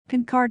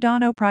Can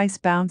Cardano price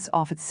bounce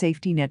off its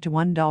safety net to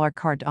 $1?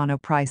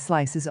 Cardano price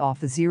slices off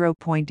the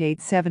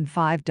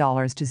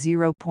 $0.875 to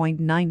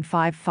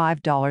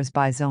 $0.955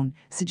 buy zone,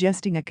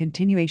 suggesting a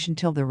continuation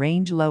till the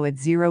range low at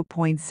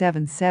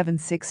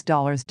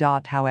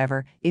 $0.776.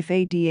 However, if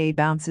ADA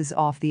bounces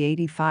off the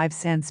 85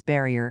 cents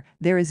barrier,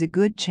 there is a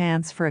good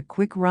chance for a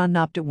quick run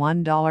up to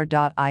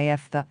 $1.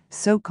 If the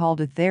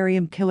so-called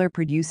Ethereum killer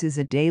produces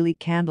a daily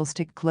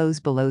candlestick close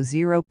below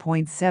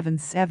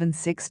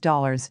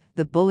 $0.776,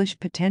 the bullish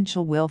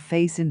potential will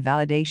face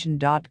invalidation.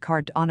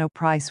 Cardano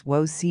price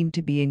woes seem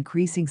to be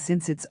increasing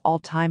since its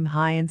all-time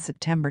high in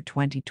September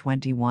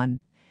 2021.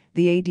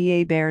 The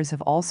ADA bears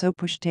have also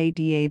pushed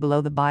ADA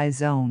below the buy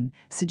zone,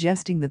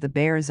 suggesting that the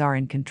bears are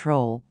in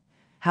control.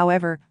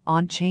 However,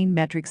 on-chain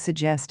metrics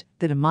suggest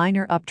that a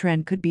minor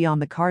uptrend could be on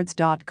the cards.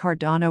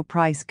 Cardano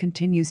price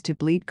continues to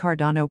bleed.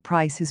 Cardano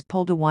price has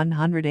pulled to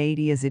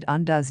 180 as it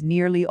undoes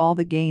nearly all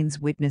the gains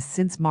witnessed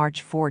since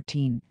March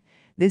 14.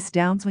 This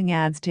downswing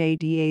adds to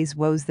ADA's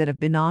woes that have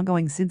been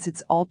ongoing since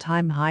its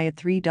all-time high at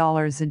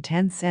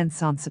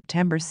 $3.10 on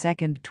September 2,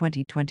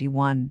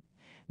 2021.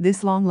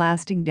 This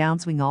long-lasting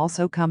downswing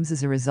also comes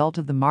as a result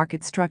of the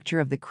market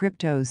structure of the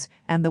cryptos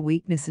and the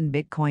weakness in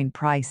Bitcoin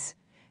price.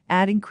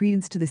 Adding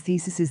credence to the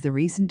thesis is the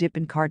recent dip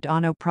in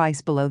Cardano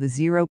price below the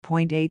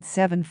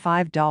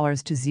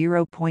 $0.875 to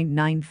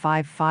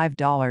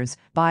 $0.955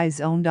 buy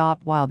zone.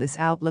 While this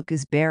outlook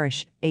is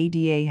bearish,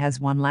 ADA has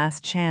one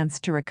last chance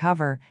to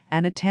recover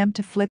and attempt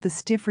to flip the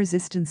stiff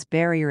resistance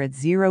barrier at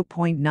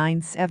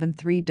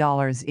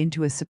 $0.973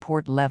 into a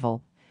support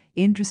level.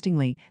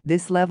 Interestingly,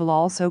 this level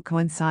also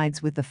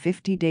coincides with the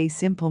 50-day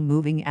simple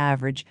moving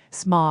average,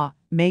 SMA,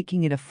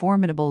 making it a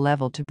formidable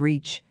level to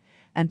breach.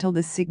 Until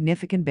this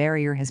significant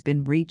barrier has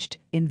been breached,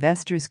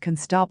 investors can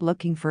stop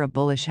looking for a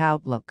bullish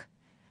outlook.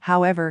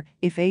 However,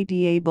 if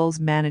ADA bulls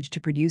manage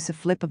to produce a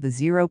flip of the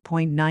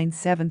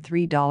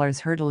 $0.973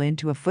 hurdle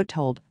into a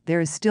foothold,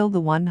 there is still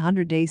the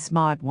 100-day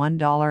SMA at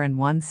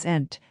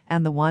 $1.01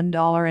 and the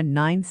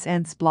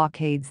 $1.09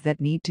 blockades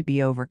that need to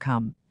be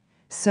overcome.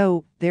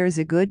 So, there is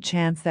a good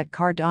chance that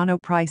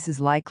Cardano price is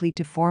likely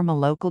to form a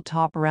local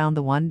top around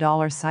the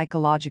 $1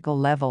 psychological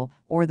level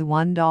or the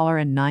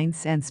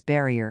 $1.09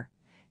 barrier.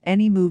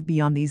 Any move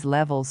beyond these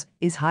levels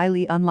is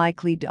highly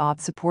unlikely.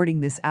 Supporting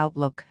this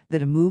outlook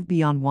that a move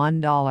beyond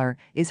 $1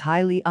 is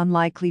highly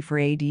unlikely for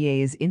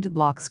ADA's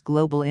Interblock's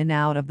global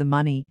in-out of the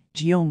money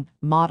 (GEOM)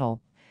 model.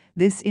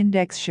 This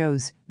index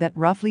shows that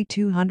roughly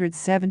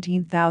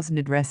 217,000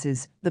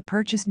 addresses that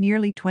purchased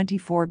nearly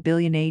 24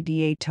 billion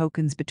ADA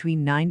tokens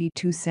between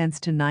 92 cents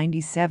to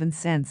 97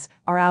 cents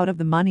are out of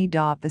the money.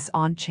 This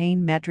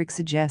on-chain metric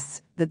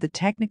suggests that the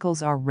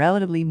technicals are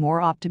relatively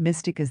more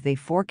optimistic as they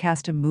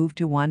forecast a move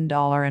to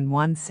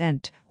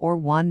 $1.01 or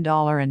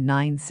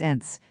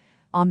 $1.09.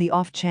 On the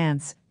off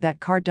chance that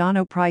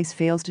Cardano price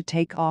fails to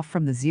take off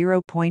from the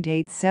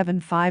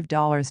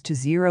 $0.875 to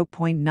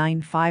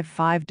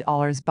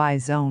 $0.955 buy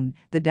zone,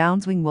 the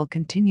downswing will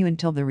continue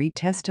until the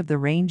retest of the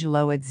range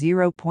low at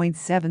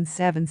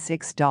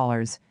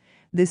 $0.776.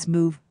 This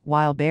move,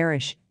 while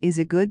bearish, is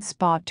a good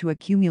spot to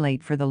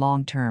accumulate for the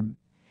long term.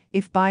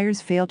 If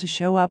buyers fail to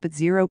show up at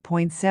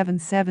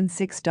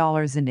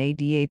 $0.776 and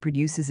ADA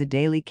produces a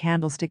daily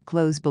candlestick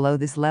close below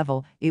this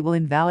level, it will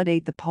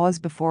invalidate the pause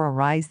before a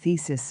rise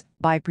thesis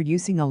by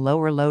producing a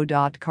lower low.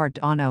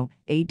 Cardano,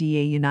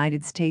 ADA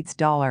United States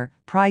dollar,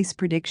 price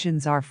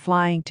predictions are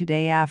flying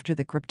today after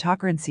the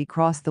cryptocurrency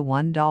crossed the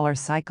 $1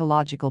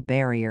 psychological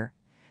barrier.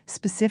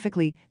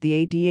 Specifically, the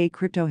ADA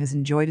crypto has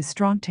enjoyed a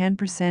strong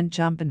 10%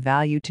 jump in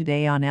value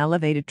today on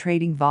elevated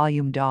trading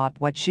volume.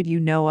 What should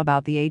you know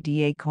about the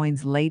ADA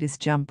coin's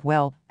latest jump?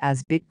 Well,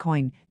 as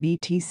Bitcoin,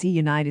 BTC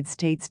United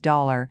States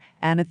dollar,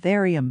 and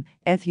Ethereum,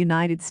 ETH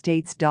United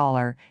States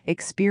dollar,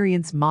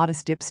 experience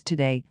modest dips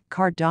today,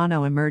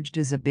 Cardano emerged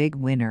as a big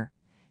winner.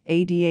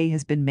 ADA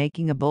has been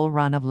making a bull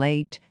run of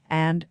late,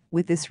 and,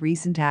 with this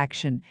recent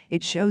action,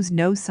 it shows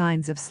no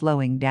signs of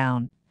slowing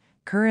down.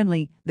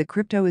 Currently, the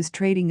crypto is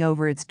trading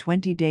over its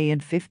 20-day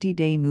and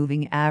 50-day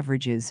moving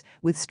averages,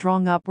 with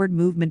strong upward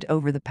movement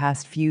over the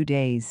past few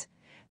days.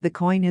 The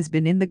coin has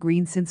been in the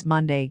green since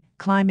Monday,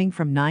 climbing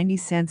from 90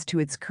 cents to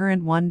its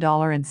current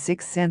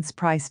 $1.06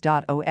 price.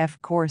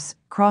 Of course,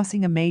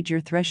 crossing a major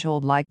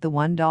threshold like the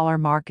 $1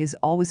 mark is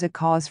always a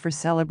cause for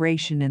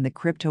celebration in the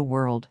crypto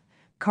world.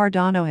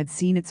 Cardano had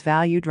seen its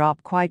value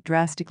drop quite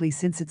drastically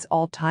since its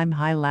all-time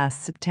high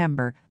last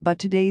September, but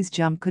today's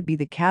jump could be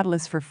the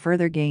catalyst for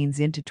further gains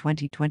into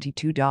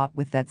 2022.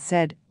 With that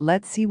said,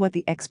 let's see what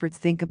the experts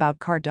think about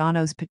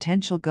Cardano's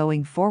potential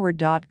going forward.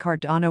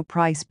 Cardano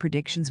price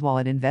predictions.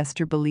 Wallet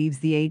investor believes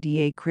the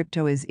ADA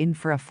crypto is in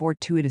for a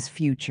fortuitous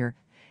future.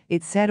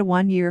 It set a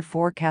one-year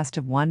forecast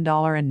of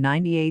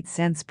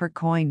 $1.98 per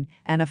coin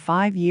and a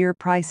five-year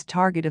price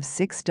target of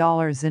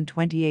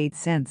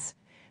 $6.28.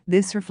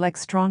 This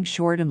reflects strong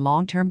short and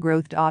long-term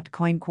growth.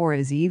 CoinCore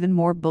is even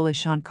more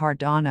bullish on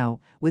Cardano,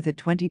 with a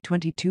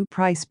 2022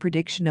 price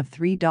prediction of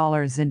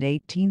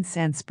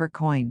 $3.18 per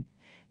coin.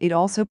 It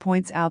also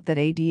points out that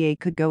ADA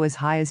could go as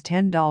high as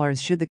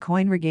 $10 should the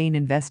coin regain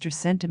investor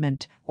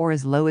sentiment, or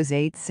as low as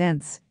 8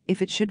 cents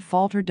if it should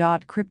falter.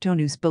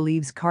 Cryptonews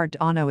believes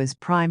Cardano is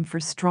prime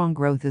for strong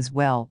growth as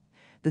well.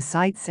 The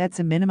site sets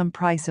a minimum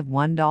price of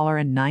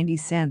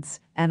 $1.90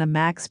 and a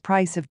max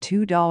price of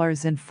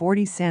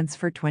 $2.40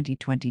 for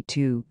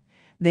 2022.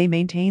 They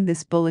maintain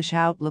this bullish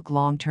outlook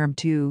long-term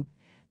too.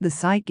 The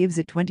site gives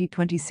a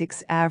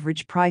 2026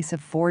 average price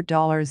of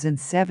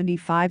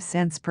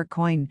 $4.75 per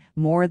coin,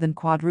 more than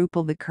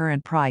quadruple the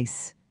current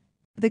price.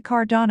 The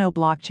Cardano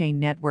blockchain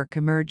network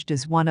emerged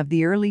as one of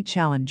the early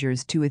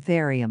challengers to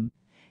Ethereum.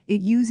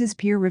 It uses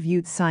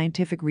peer-reviewed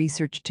scientific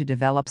research to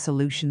develop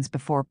solutions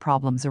before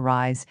problems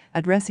arise,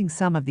 addressing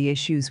some of the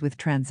issues with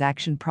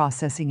transaction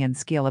processing and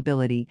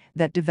scalability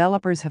that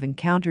developers have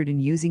encountered in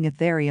using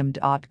Ethereum.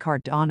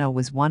 Cardano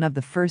was one of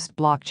the first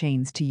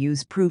blockchains to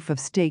use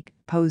proof-of-stake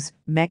 (POS)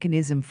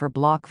 mechanism for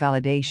block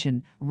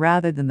validation,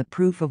 rather than the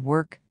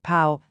proof-of-work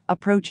 (POW)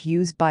 approach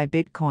used by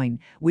Bitcoin,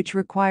 which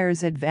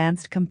requires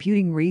advanced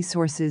computing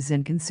resources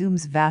and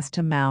consumes vast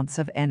amounts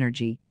of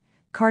energy.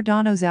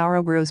 Cardano's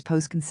Ouroboros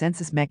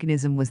post-consensus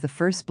mechanism was the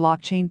first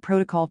blockchain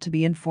protocol to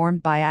be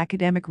informed by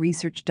academic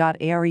research.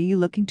 Are you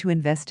looking to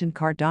invest in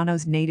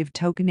Cardano's native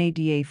token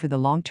ADA for the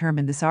long term?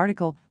 In this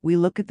article, we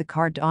look at the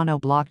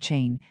Cardano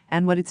blockchain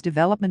and what its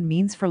development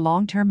means for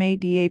long-term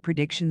ADA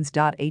predictions.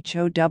 How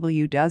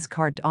does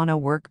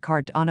Cardano work?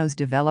 Cardano's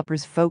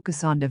developers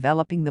focus on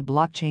developing the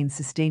blockchain's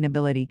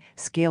sustainability,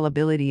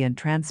 scalability, and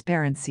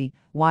transparency,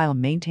 while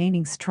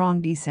maintaining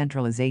strong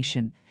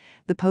decentralization.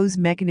 The POS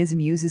mechanism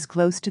uses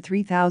close to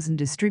 3,000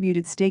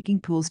 distributed staking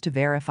pools to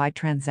verify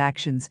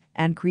transactions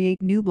and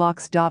create new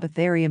blocks.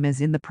 Ethereum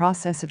is in the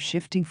process of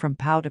shifting from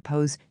POW to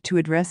POS to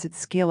address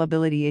its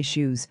scalability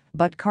issues,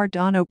 but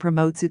Cardano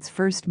promotes its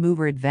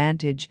first-mover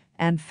advantage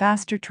and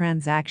faster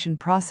transaction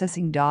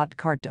processing.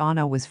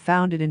 Cardano was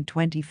founded in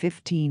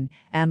 2015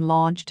 and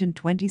launched in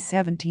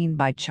 2017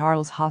 by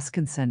Charles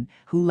Hoskinson,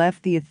 who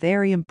left the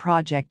Ethereum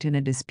project in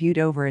a dispute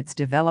over its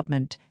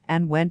development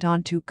and went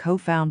on to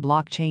co-found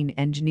blockchain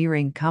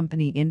engineering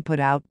company Input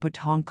Output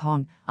Hong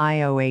Kong,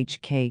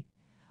 IOHK.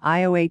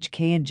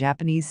 IOHK and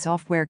Japanese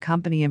software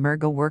company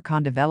Emergo work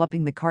on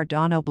developing the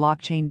Cardano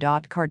blockchain.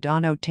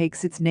 Cardano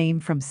takes its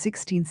name from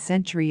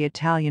 16th-century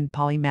Italian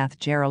polymath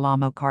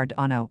Girolamo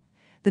Cardano.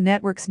 The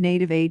network's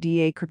native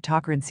ADA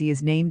cryptocurrency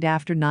is named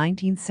after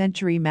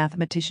 19th-century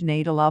mathematician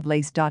Ada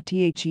Lovelace.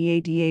 The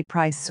ADA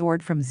price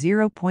soared from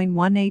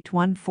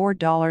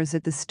 $0.1814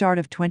 at the start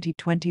of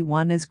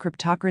 2021 as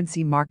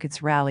cryptocurrency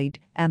markets rallied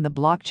and the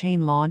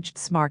blockchain launched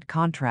smart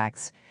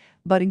contracts,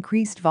 but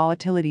increased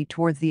volatility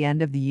towards the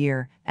end of the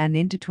year and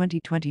into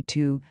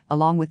 2022,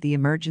 along with the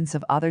emergence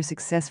of other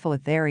successful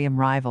Ethereum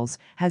rivals,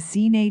 has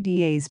seen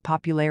ADA's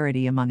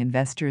popularity among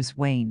investors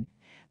wane.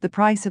 The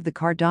price of the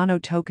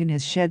Cardano token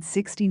has shed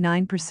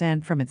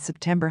 69% from its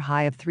September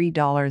high of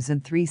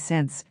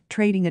 $3.03,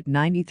 trading at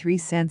 93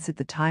 cents at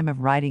the time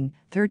of writing.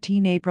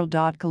 13 April.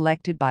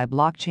 Collected by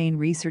blockchain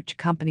research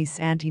company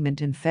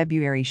Santiment in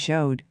February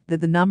showed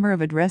that the number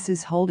of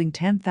addresses holding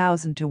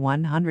 10,000 to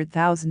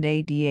 100,000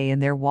 ADA in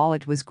their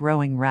wallet was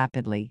growing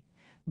rapidly.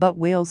 But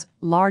whales,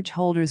 large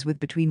holders with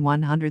between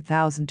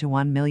 100,000 to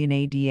 1 million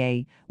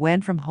ADA,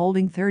 went from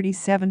holding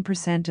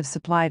 37% of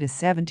supply to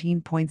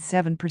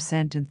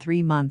 17.7% in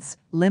 3 months,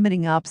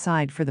 limiting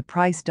upside for the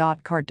price.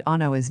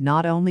 Cardano is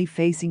not only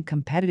facing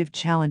competitive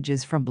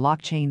challenges from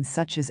blockchains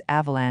such as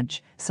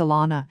Avalanche,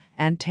 Solana,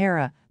 and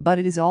Terra, but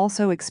it is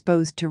also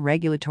exposed to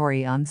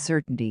regulatory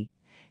uncertainty.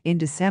 In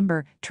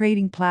December,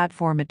 trading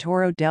platform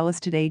eToro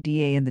delisted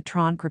ADA and the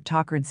Tron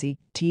cryptocurrency,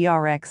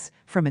 TRX,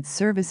 from its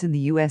service in the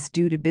U.S.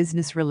 due to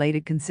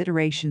business-related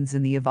considerations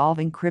in the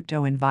evolving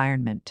crypto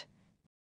environment.